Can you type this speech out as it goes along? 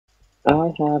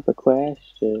have a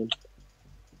question.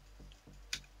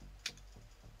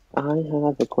 I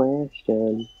have a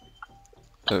question.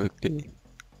 Okay.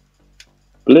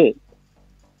 Split.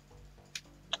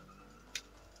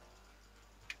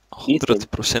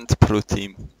 100%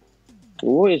 protein.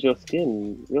 What is your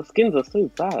skin? Your skins are so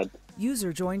bad.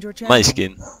 User joined your channel. My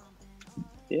skin.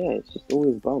 Yeah, it's just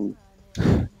always bum.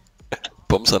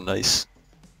 Bombs are nice.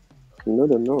 No,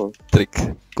 they're not. Trick.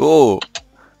 Go!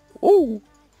 Oh!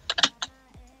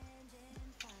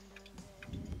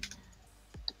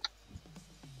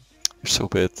 You're so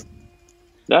bad.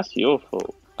 That's your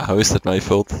fault. How is that my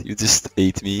fault? You just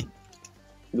ate me.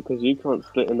 Because you can't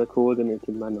split in a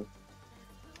coordinated manner.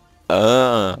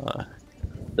 Ah.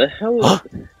 The hell is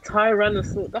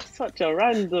Tyrannosaurus? That's such a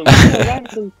random. What a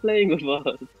random playing with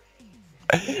us.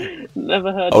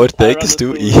 Never heard Our of deck is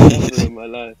too Tyrannosaurus ever easy. in my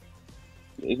life.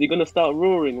 Is he gonna start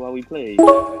roaring while we play?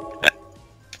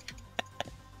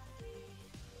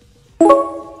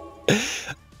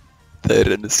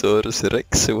 Tyrannosaurus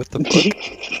Rex, what the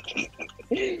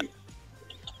fuck?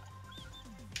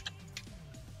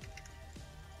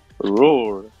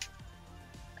 Roar.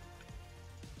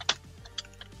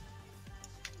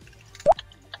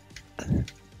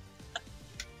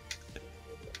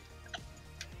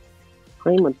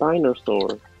 I'm a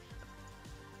dinosaur.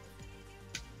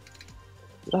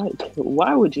 Like,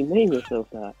 why would you name yourself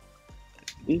that?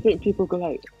 Do you think people go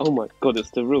like, oh my god,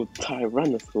 it's the real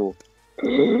Tyrannosaur?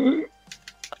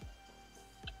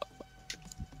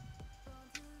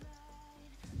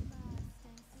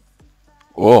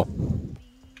 Oh.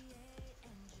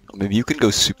 Maybe you can go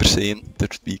Super Saiyan,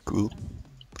 that would be cool.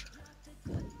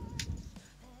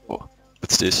 Oh,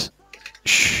 what's this?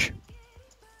 Shh.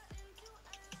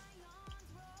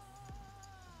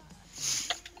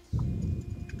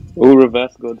 All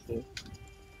reverse gods here.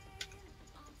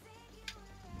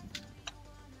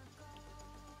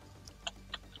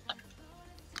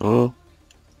 Oh.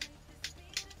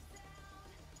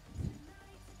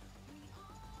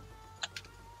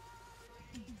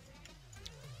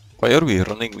 Why are we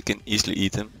running? We can easily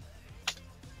eat him.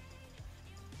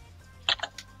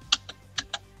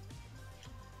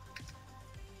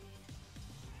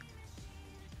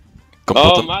 Come Oh,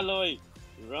 bottom. Malloy!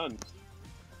 Run!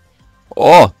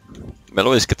 Oh!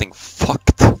 Mello is getting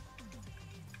fucked.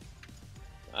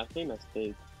 I think that's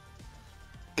big.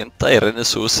 Can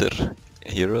Tyrannosaurus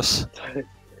hear us?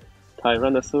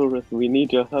 Tyrannosaurus, we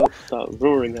need your help. Start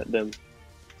roaring at them.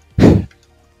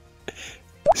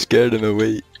 Scare them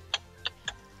away.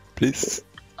 Please.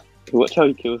 Watch how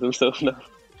he kills himself now.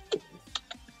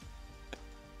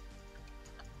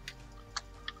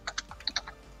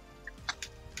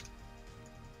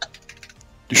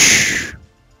 Shh.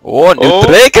 Oh, new Oh.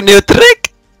 trick! New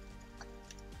trick!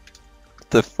 What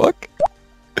the fuck?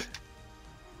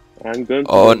 I'm going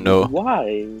to Oh, no.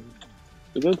 Why?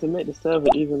 We're going to make the server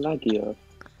even laggier.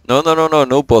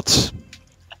 No bots.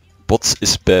 Bots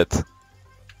is bad.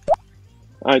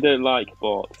 I don't like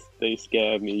bots. They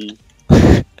scare me.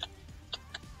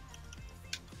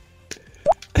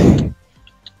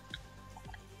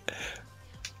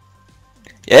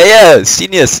 Yeah,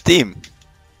 seniors team.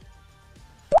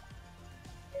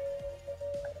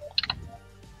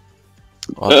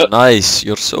 Oh, nice.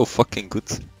 You're so fucking good.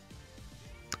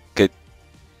 Okay.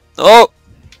 Oh!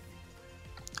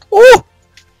 Oh!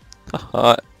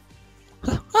 Haha.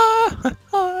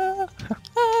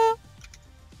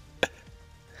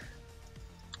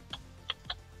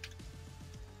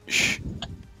 Shh.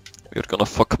 We're gonna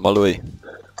fuck Malloy.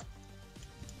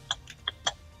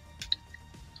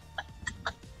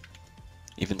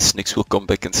 Even Sniikz will come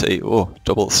back and say, oh,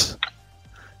 doubles.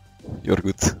 You're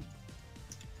good.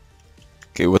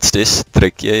 Okay, what's this?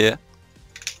 Trick, yeah.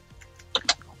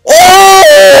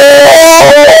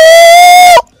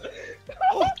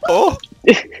 Oh!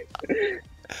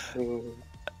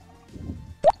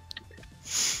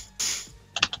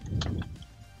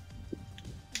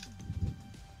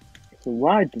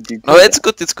 Why did you do No, it's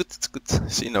that?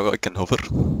 good. See, now I can hover.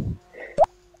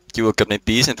 You will get my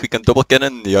piece and we can double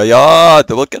cannon. Yeah,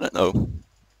 double cannon. Oh.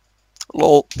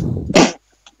 Lol.